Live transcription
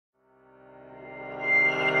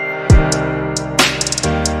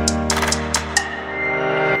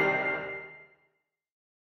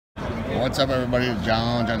What's up, everybody? It's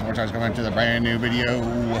John Sports Cars coming to the brand new video.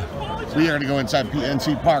 We are going to go inside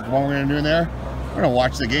PNC Park. What we're going to do in there, we're going to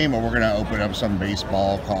watch the game, but we're going to open up some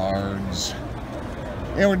baseball cards.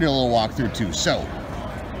 And we're going to do a little walkthrough too. So,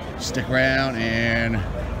 stick around and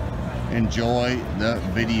enjoy the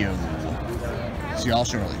video. See y'all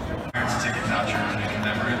shortly.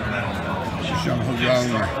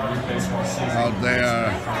 Young out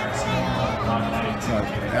there.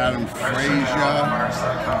 Adam Frazier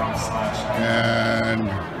and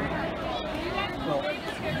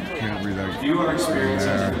can't read that. You are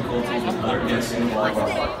experiencing difficulties with other guests in the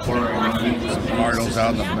Cardinals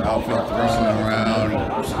out in the outfield throwing around.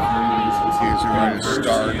 He's ready to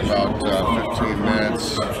start in about 15 minutes.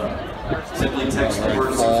 Simply text the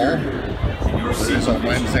word security. It is a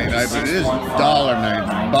Wednesday night, but it is dollar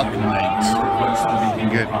night, buck night. You can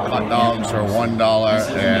get hot dogs for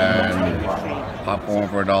 $1 and popcorn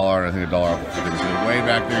for $1, and I think $1 $50. Way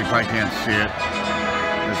back there, you probably can't see it.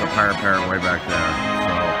 There's a pirate parrot way back there.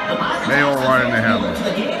 So maybe we'll run into him.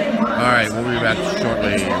 Alright, we'll be back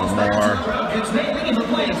shortly with more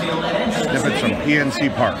snippets from PNC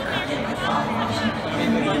Park.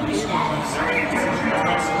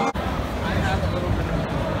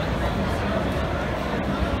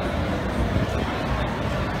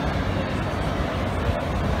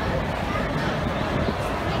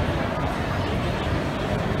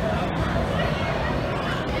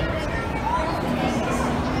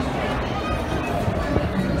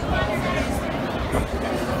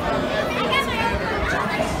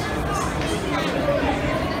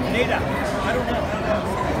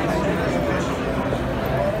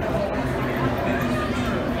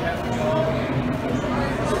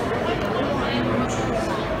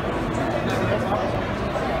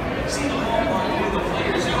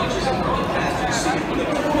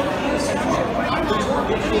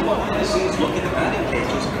 Look at the batting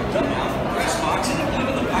cages, dugout, press box, and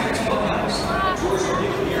even the Pirates clubhouse. Tours are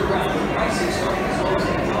given year-round, pricing starting as low as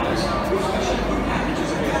 $8, with special food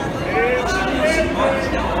packages available. PNC Park is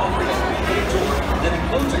now offering a 3-day tour that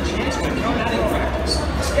includes a chance to come out and practice.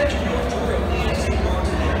 Schedule your tour at PNC Park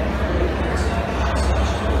today.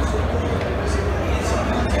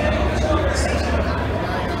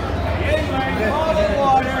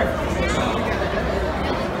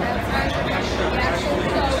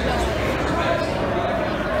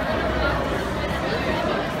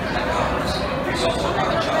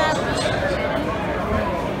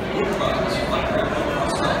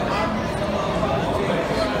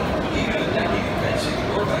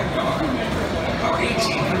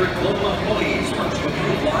 Global employees want to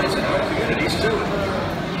improve lives in our communities too.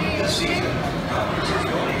 This season, Donruss is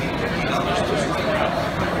donating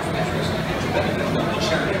 $50 to benefit local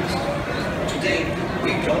charities. To date,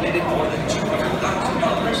 we've donated more than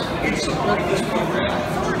 $200,000 in support of this program to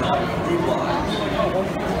help improve lives.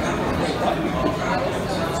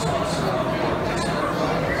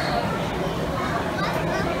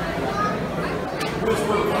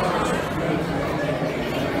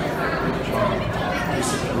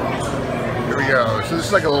 Here we go. So this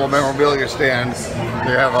is like a little memorabilia stand.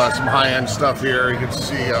 They have some high-end stuff here. You can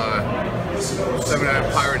see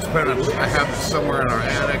 79 Pirates pennants. I have this somewhere in our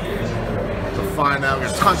attic to find out. We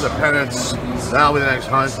got tons of pennants. That'll be the next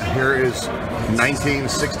hunt. Here is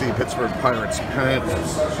 1960 Pittsburgh Pirates pennant.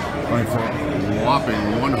 Going for a whopping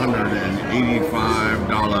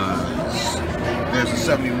 $185. There's a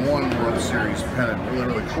 71 World Series pennant. Really,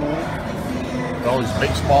 really cool. All these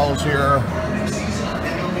baseballs here.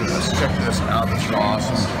 Let's check this out. This is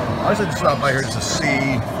awesome. I just had to stop by here just to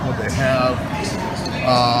see what they have.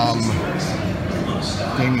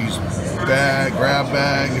 Amy's grab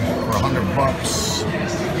bag for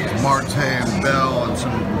 $100. Marte and Bell and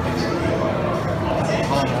some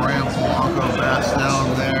Paul Moran, Polanco bats down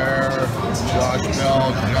there. Josh Bell,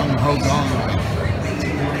 Young Hogan.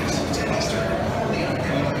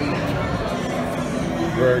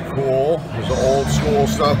 Very cool. There's the old school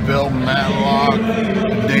stuff. Bill Matlock,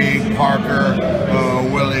 Dave Parker,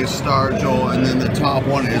 Willie Stargell, and then the top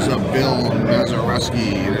one is a Bill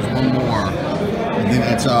Mazereski. There's one more. I think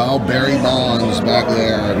that's Barry Bonds back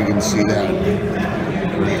there, if you can see that.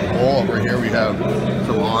 Pretty cool. Over here we have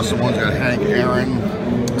some awesome ones. We got Hank Aaron,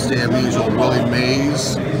 Stan Musial, Willie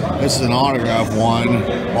Mays. This is an autograph one.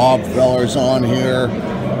 Bob Feller's on here.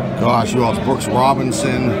 Gosh, who else? Brooks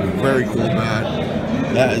Robinson. Very cool bat.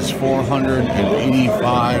 That is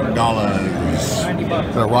 $485. Got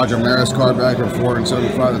a Roger Maris card back at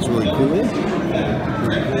 $475. That's really cool.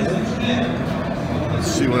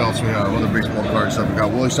 Let's see what else we have. Other baseball card stuff. We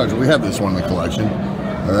got Willie Stargell. We have this one in the collection.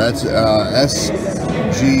 That's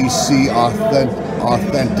GC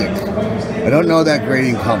Authentic. I don't know that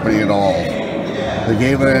grading company at all. They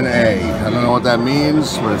gave it an A. I don't know what that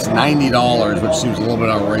means, but it's $90, which seems a little bit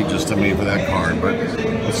outrageous to me for that card. But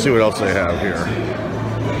let's see what else they have here.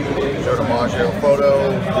 Joe DiMaggio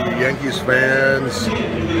photo, the Yankees fans.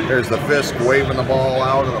 There's the Fisk waving the ball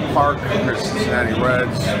out in the park. There's Cincinnati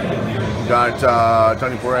Reds. We got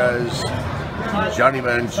Tony Perez, Johnny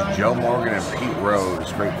Bench, Joe Morgan, and Pete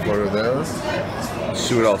Rose. Great photo there. Let's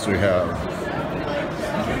see what else we have.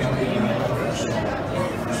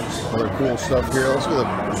 Other cool stuff here. Let's look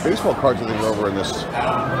at the baseball cards. I think over in this.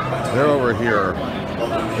 They're over here.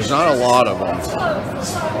 There's not a lot of them,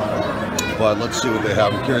 but let's see what they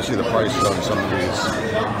have. I'm curious to see the prices on some of these.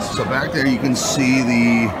 So back there you can see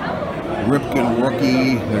the Ripken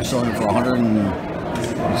rookie. They're selling it for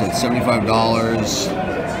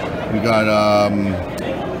 $75. We got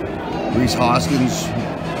Reese Hoskins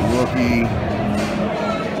rookie.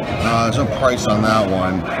 There's no price on that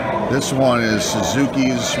one. This one is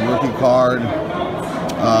Suzuki's rookie card.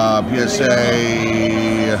 PSA.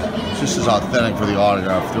 This is authentic for the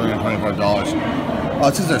autograph. $325. Oh,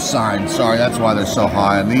 it says they're signed. Sorry, that's why they're so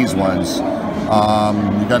high. And these ones,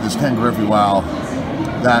 you got this Ken Griffey. Wow,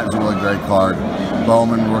 that is a really great card.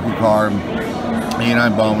 Bowman rookie card.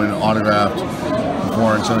 89 Bowman autographed.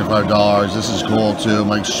 $475. This is cool too.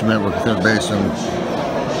 Mike Schmidt, rookie third baseman.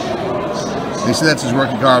 They say that's his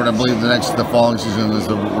rookie card, but I believe the following season is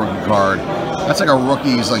the rookie card. That's like a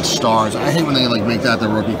rookie's like stars. I hate when they like make that the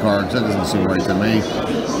rookie card. That doesn't seem right to me.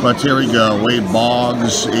 But here we go. Wade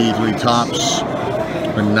Boggs, 83 tops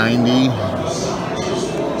for $90.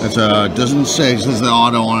 That's doesn't say. It says the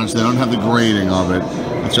auto on it. So they don't have the grading of it.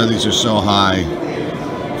 That's why these are so high.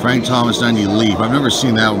 Frank Thomas, 90 Leaf. I've never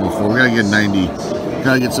seen that one before. We gotta get 90.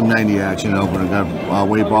 Gotta get some 90 action open. I got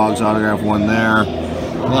Wade Boggs autograph one there.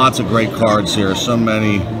 Lots of great cards here. So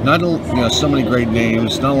many, so many great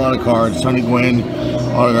names. Not a lot of cards. Tony Gwynn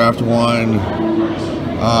autographed one,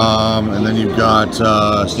 and then you've got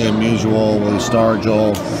Stan Musial, Willie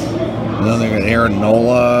Stargell, and then they got Aaron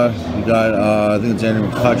Nola. You got I think it's Andrew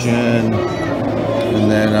McCutcheon, and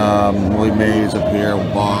then Willie Mays up here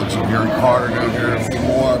with Boggs. And Gary Carter down here. A few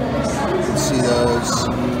more. You can see those.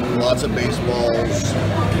 Lots of baseballs.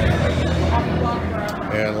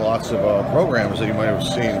 And lots of programs that you might have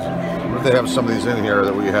seen. What if they have some of these in here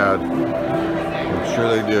that we had? I'm sure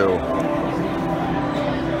they do.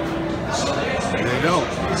 Maybe they don't.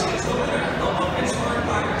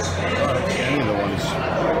 Any of the ones.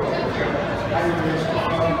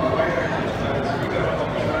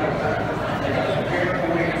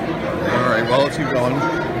 Alright, well, let's keep going.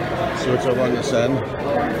 See what's over on this end.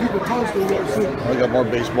 I got more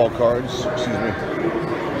baseball cards. Excuse me.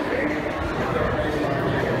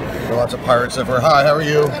 Lots of Pirates stuff. Hi, how are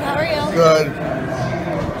you? Good, how are you? Good.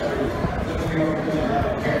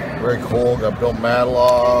 Very cool. Got Bill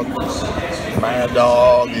Madlock, Mad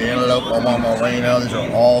Dog, the Antelope, Omar Moreno. These are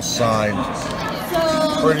all signed.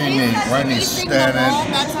 So pretty neat. Randy Stanton.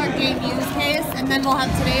 That's our game use case, and then we'll have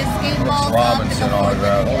today's game ball. Robinson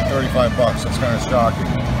autograph. Only $35. That's kind of shocking.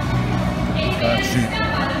 Kind of cheap.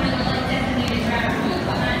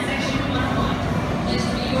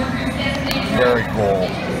 Very cool.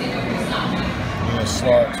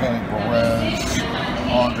 Slot, Tony Perez,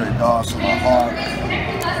 Andre Dawson, the Hawk,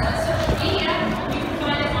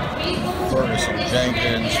 Ferguson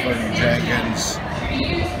Jenkins, Freddie Jenkins,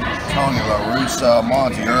 Tony La Russa,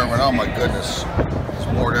 Monty Irwin. Oh my goodness, there's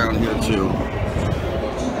more down here too.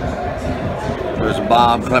 There's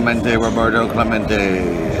Bob Clemente, Roberto Clemente.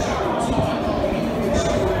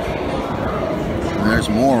 And there's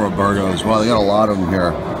more Robertos. Wow, they got a lot of them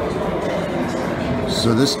here.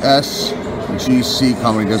 So this SGC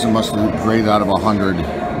company doesn't must have graded out of 100.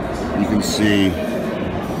 You can see.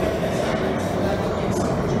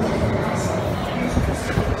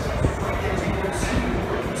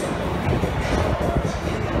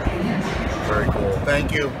 Very cool.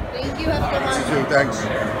 Thank you. Thank you. Have a good one. You too. Thanks.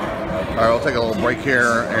 All right, we'll take a little break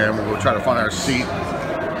here, and we'll try to find our seat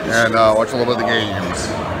and watch a little bit of the games.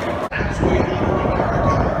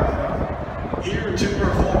 Here to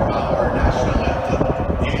perform our national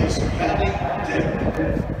anthem is Patty Dick.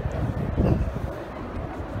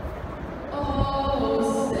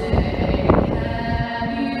 Oh, say,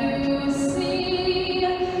 can you see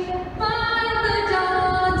by the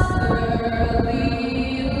dawn's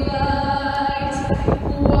early light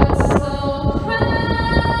what so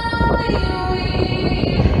proudly we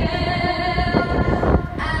hailed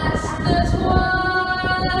as the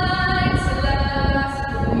twilight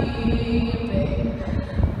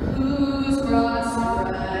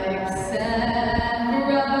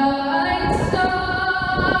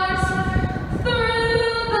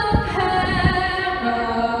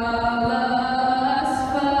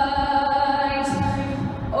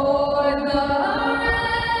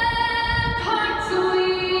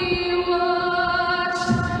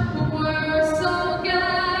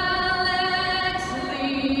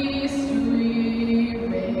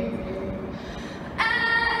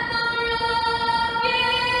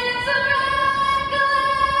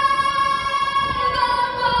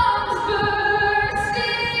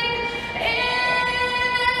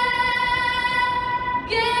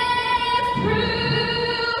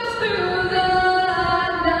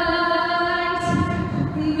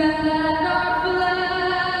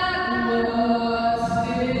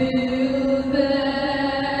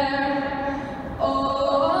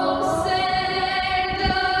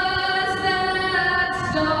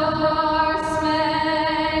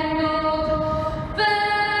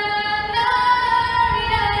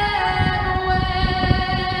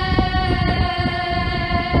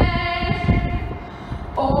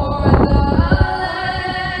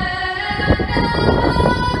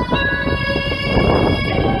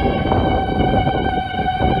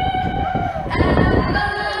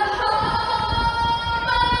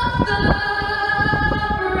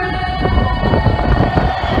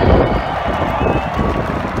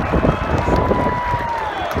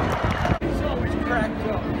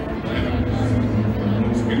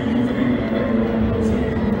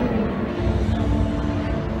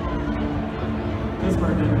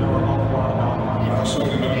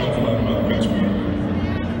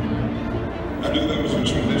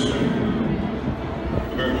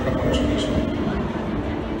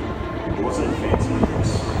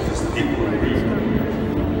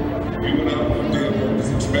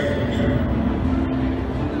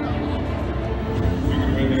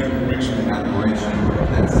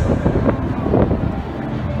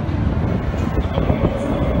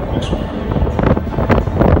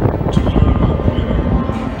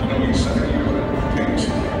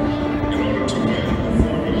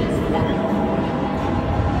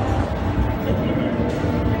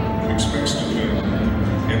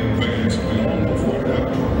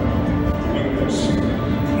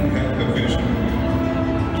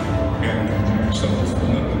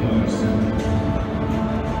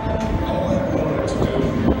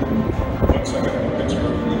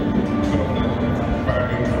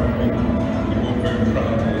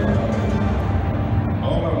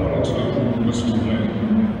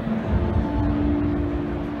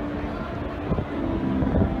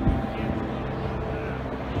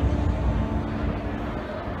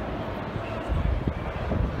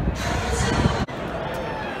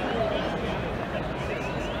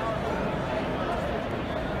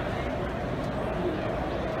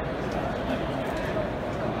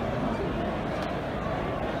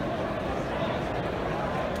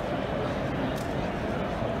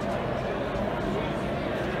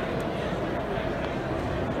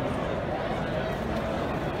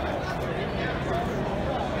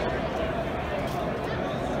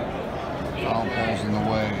foul poles in the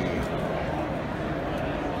way.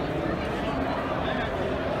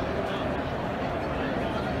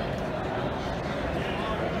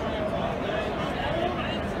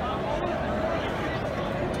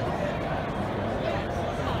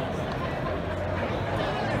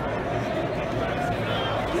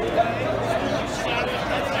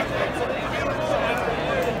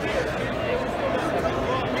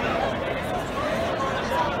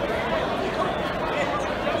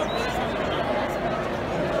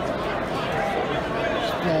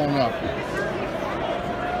 Blowing up.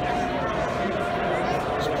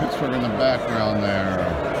 It's Pittsburgh in the background there.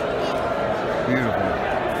 Beautiful.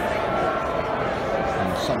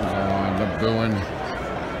 And something's going on. They're booing.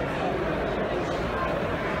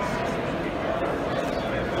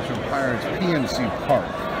 Pittsburgh Pirates PNC Park.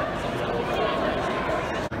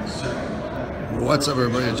 What's up,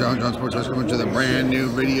 everybody? It's John Sports. Welcome to the brand new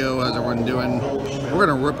video. How's everyone doing? We're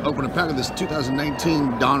gonna rip open a pack of this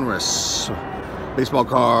 2019 Donruss baseball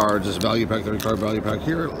cards. This value pack, 30 card value pack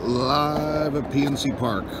here live at PNC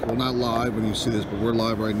Park. Well, not live when you see this, but we're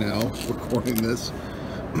live right now recording this.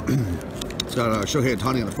 It's got Shohei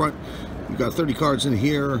Ohtani on the front. You've got 30 cards in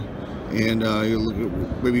here, and you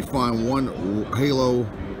maybe find one halo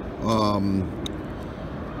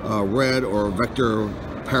red or vector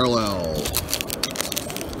parallel.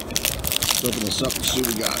 Let's open this up and see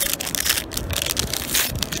what we got.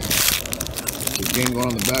 Game going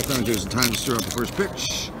on in the background. There's the time to stir up the first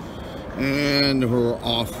pitch, and we're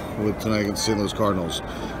off with tonight against St. Louis Cardinals. All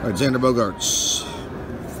right, Xander Bogaerts,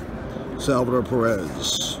 Salvador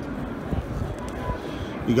Perez.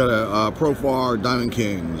 You got a Profar Diamond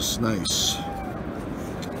Kings, nice.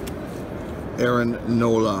 Aaron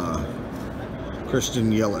Nola,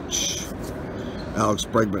 Christian Yelich, Alex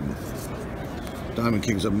Bregman. Diamond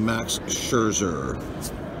Kings of Max Scherzer,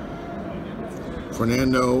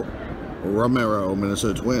 Fernando Romero,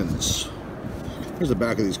 Minnesota Twins. Here's the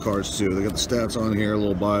back of these cards too. They got the stats on here, a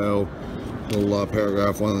little bio, a little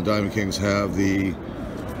paragraph. One of the Diamond Kings have the,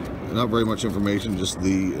 not very much information, just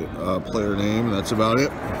the player name, and that's about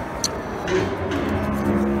it.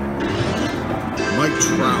 Mike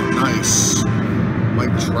Trout, nice.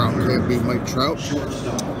 Mike Trout, can't beat Mike Trout.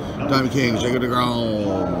 Diamond Kings, Jacob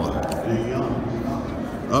DeGrom.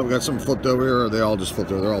 Oh, we got some flipped over here, or they all just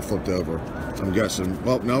flipped over? They're all flipped over, I'm guessing.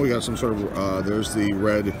 Well, no, we got some sort of, there's the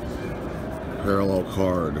red parallel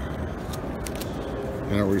card.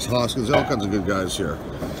 And Reese Hoskins, all kinds of good guys here.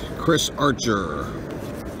 Chris Archer.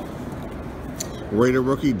 Raider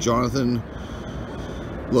rookie, Jonathan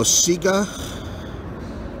Losiga.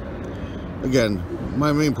 Again,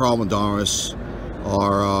 my main problem with Donruss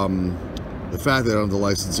are the fact that they don't have the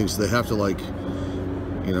licensing, so they have to, like,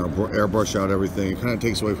 you know, airbrush out everything. It kind of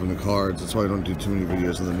takes away from the cards. That's why I don't do too many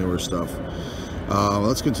videos of the newer stuff.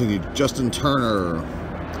 Let's continue. Justin Turner,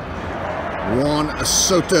 Juan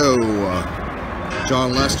Soto,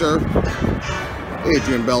 John Lester,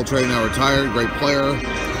 Adrian Beltre, now retired, great player.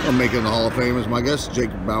 I'm making the Hall of Fame as my guess.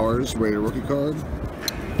 Jake Bowers, Raider rookie card.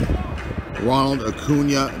 Ronald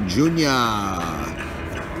Acuna Jr.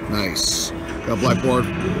 Nice. Got blackboard.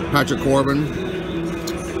 Patrick Corbin.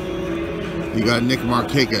 You got Nick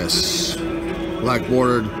Markakis, black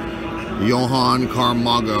bordered Johan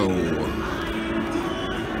Carmago,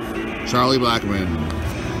 Charlie Blackman,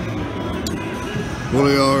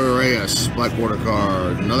 Julio Reyes, black border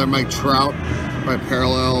card, another Mike Trout by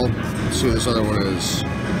parallel. Let's see what this other one is.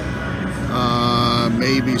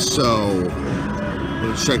 Maybe so.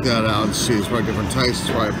 Let's check that out and see. It's probably different types. It's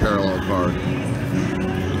probably a parallel card.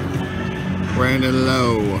 Brandon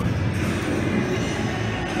Lowe.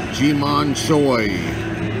 Jimon Choi,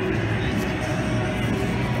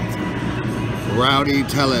 Rowdy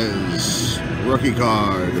Tellez, rookie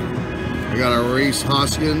card. We got a Reese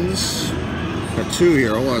Hoskins. Got two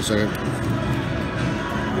here. Hold on a second.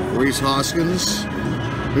 Reese Hoskins.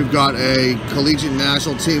 We've got a collegiate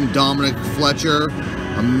national team, Dominic Fletcher,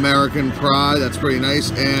 American Pride. That's pretty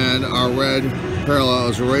nice. And our red parallel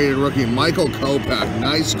is rated rookie Michael Kopech.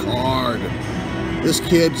 Nice card. This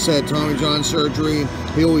kid said Tommy John surgery.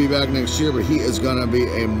 He will be back next year, but he is going to be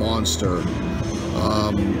a monster.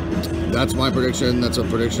 That's my prediction. That's a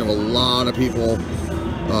prediction of a lot of people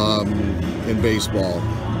in baseball.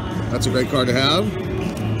 That's a great card to have.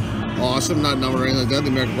 Awesome. Not numbered or anything like that. The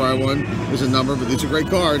American Pride one is a number, but these are great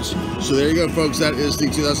cards. So there you go, folks. That is the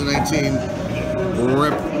 2019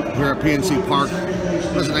 RIP here at PNC Park.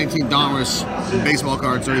 2019 Donruss baseball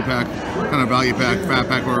card 30 pack, kind of value pack, fat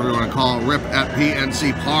pack, whatever you want to call it. RIP at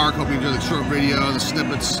PNC Park. Hope you enjoy the short video, the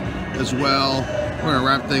snippets as well. We're gonna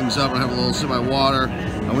wrap things up and have a little sip of water,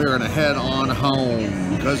 and we are gonna head on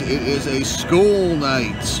home because it is a school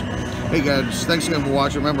night. Hey guys, thanks again for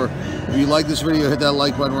watching. Remember, if you like this video, hit that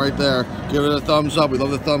like button right there. Give it a thumbs up. We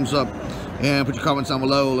love the thumbs up. And put your comments down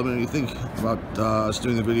below. Let me know what you think about us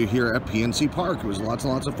doing the video here at PNC Park. It was lots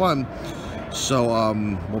and lots of fun. So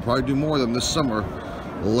we'll probably do more of them this summer.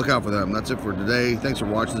 We'll look out for them. That's it for today. Thanks for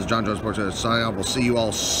watching. This is John Sports signing off. We'll see you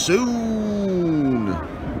all soon.